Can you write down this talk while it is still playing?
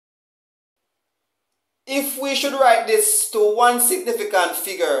if we should write this to one significant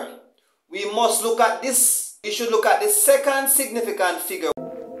figure, we must look at this. We should look at the second significant figure.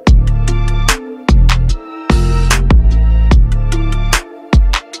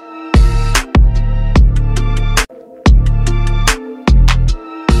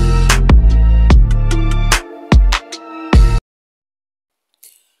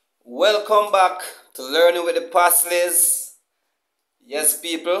 Welcome back to Learning with the Passleys. Yes,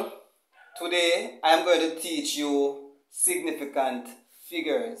 people. Today I am going to teach you significant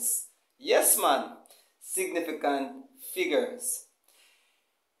figures. Yes, man. Significant figures.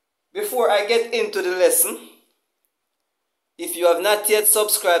 Before I get into the lesson, if you have not yet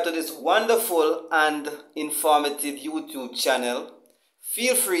subscribed to this wonderful and informative YouTube channel,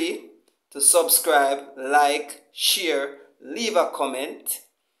 feel free to subscribe, like, share, leave a comment.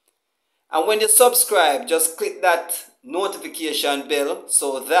 And when you subscribe, just click that notification bell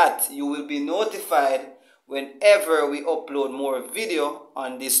so that you will be notified whenever we upload more video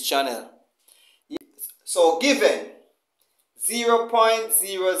on this channel. So given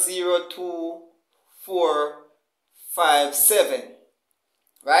 0.002457,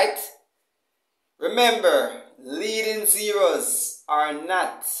 right? Remember, leading zeros are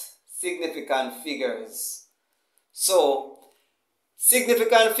not significant figures. So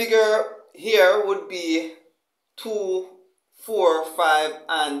significant figure here would be 2, 4, 5,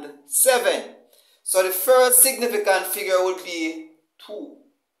 and 7. So the first significant figure would be 2.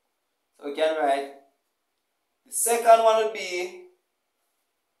 So we can write. The second one would be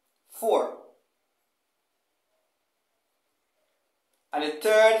 4. And the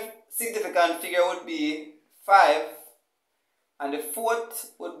third significant figure would be 5. And the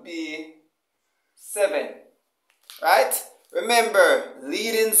fourth would be 7. Right? Remember,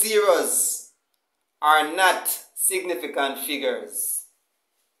 leading zeros are not significant figures.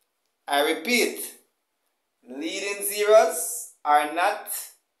 I repeat, leading zeros are not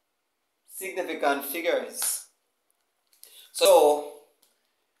significant figures. So,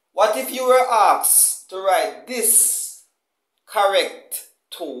 what if you were asked to write this correct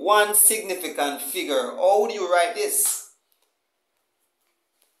to one significant figure? How would you write this?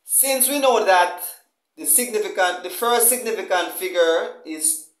 Since we know that the first significant figure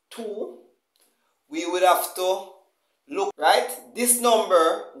is 2, we would have to look, right? This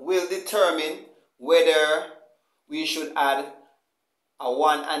number will determine whether we should add a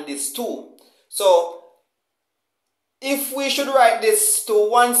 1 and this 2. So, if we should write this to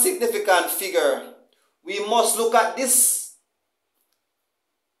one significant figure, we must look at this.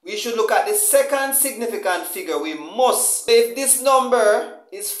 We should look at the second significant figure. We must. If this number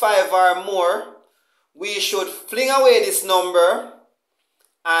is 5 or more, we should fling away this number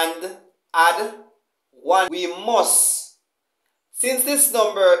and add 1. We must. Since this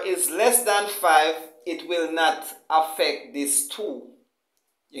number is less than 5, it will not affect this 2.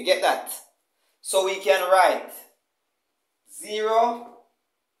 You get that? So we can write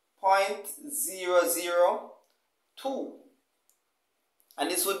 0.002. And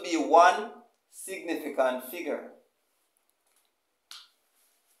this would be one significant figure.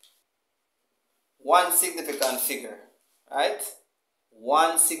 One significant figure, right?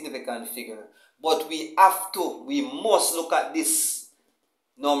 One significant figure. But we must look at this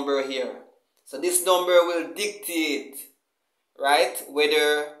number here. So this number will dictate, right,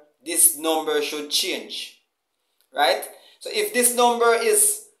 whether this number should change, right? So if this number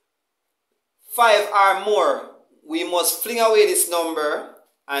is 5 or more, we must fling away this number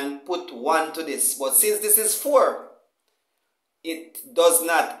and put 1 to this. But since this is 4, it does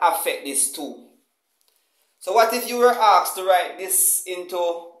not affect this 2. So what if you were asked to write this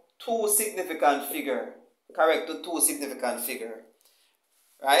into two significant figure, correct, to two significant figure,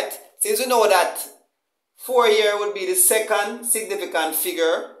 right? Since we know that 4 here would be the second significant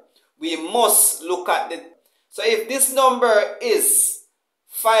figure, we must look at the, so if this number is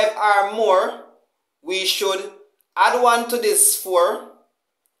 5 or more, we should add 1 to this 4,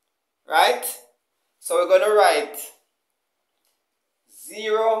 right? So we're going to write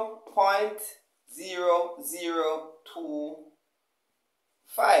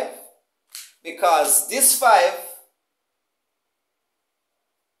 0.0025, because this 5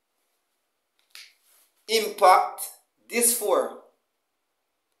 impact this 4,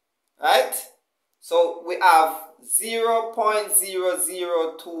 right? So we have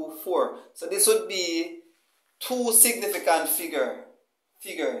 0.0024. So this would be two significant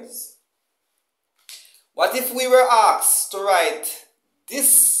figures. What if we were asked to write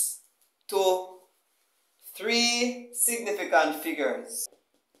this to 3 significant figures?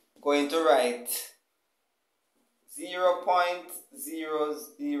 Going to write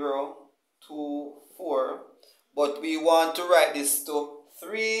 0.0024 want to write this to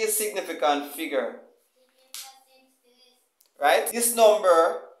 3 significant figures. Right? This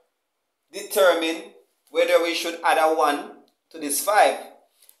number determines whether we should add a 1 to this 5.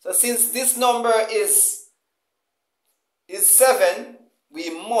 So since this number is 7, we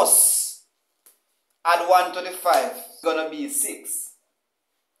must add 1 to the 5. It's going to be 6.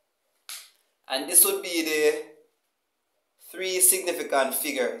 And this would be the 3 significant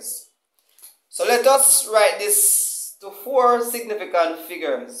figures. So let us write this to 4 significant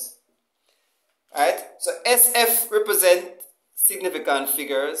figures. Right? So SF represents significant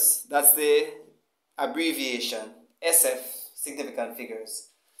figures. That's the abbreviation. SF, significant figures.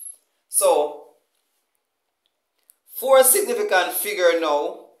 So 4 significant figure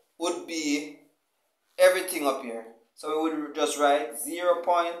now would be everything up here. So we would just write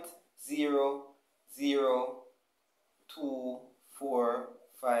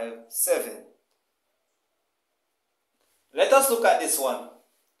 0.00247. Let us look at this one.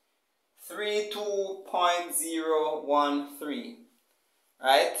 32.013.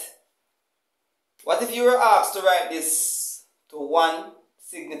 Right? What if you were asked to write this to 1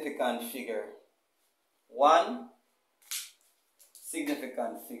 significant figure? 1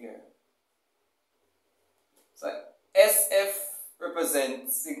 significant figure. So SF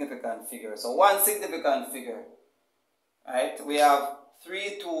represents significant figure. So 1 significant figure. Right? We have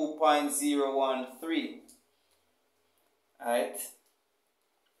 32.013. Right?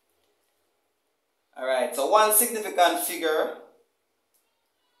 Alright, so 1 significant figure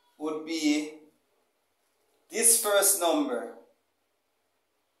would be this first number.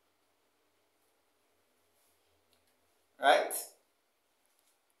 Right?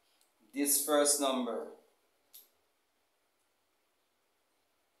 This first number.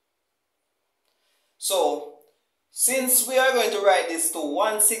 So, since we are going to write this to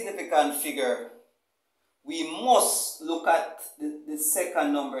 1 significant figure, we must look at the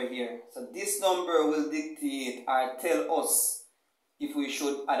second number here. So this number will dictate or tell us if we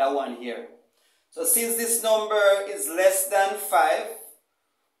should add a 1 here. So since this number is less than 5,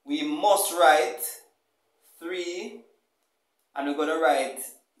 we must write 3 and we're going to write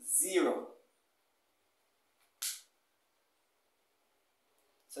 0.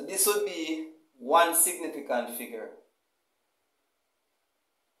 So this would be 1 significant figure.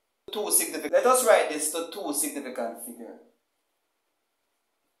 2 significant. Let us write this to 2 significant figure.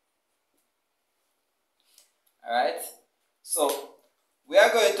 Alright. So we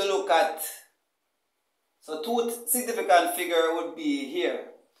are going to look at, so 2 significant figure would be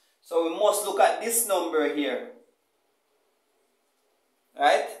here. So we must look at this number here.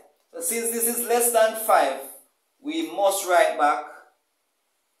 Right? So since this is less than 5, we must write back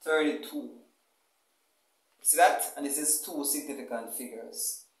 32. See that? And this is 2 significant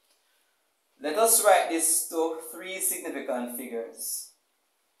figures. Let us write this to 3 significant figures.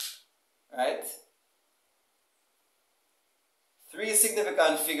 Right? 3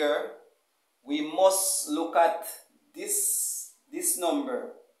 significant figure, we must look at this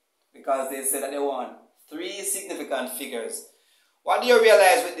number because they said that they want 3 significant figures. What do you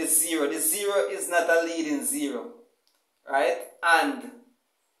realize with this 0? This 0 is not a leading 0. Right? And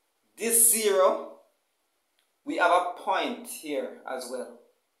this 0, we have a point here as well.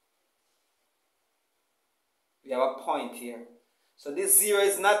 We have a point here. So this 0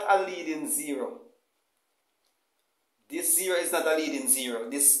 is not a leading 0. This 0 is not a leading 0.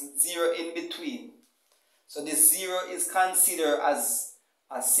 This 0 in between. So this 0 is considered as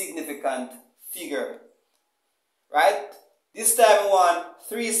a significant figure. Right? This time we want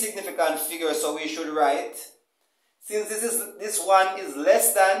 3 significant figures, so we should write. Since this one is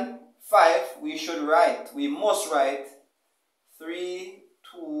less than 5, we must write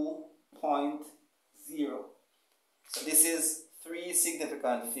 32.0. So this is 3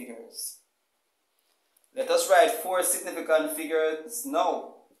 significant figures. Let us write 4 significant figures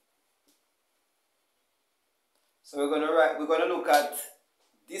now. So we're going to look at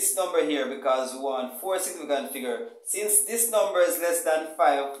this number here because we want 4 significant figures. Since this number is less than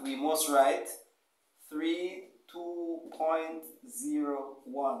 5, we must write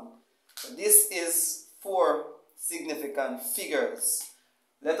 32.01. So this is 4 significant figures.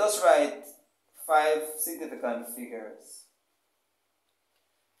 Let us write 5 significant figures.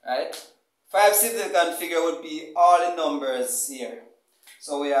 Right? 5 significant figure would be all the numbers here.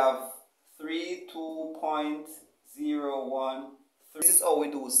 So we have 32.013. This is how we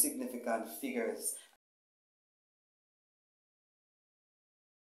do significant figures.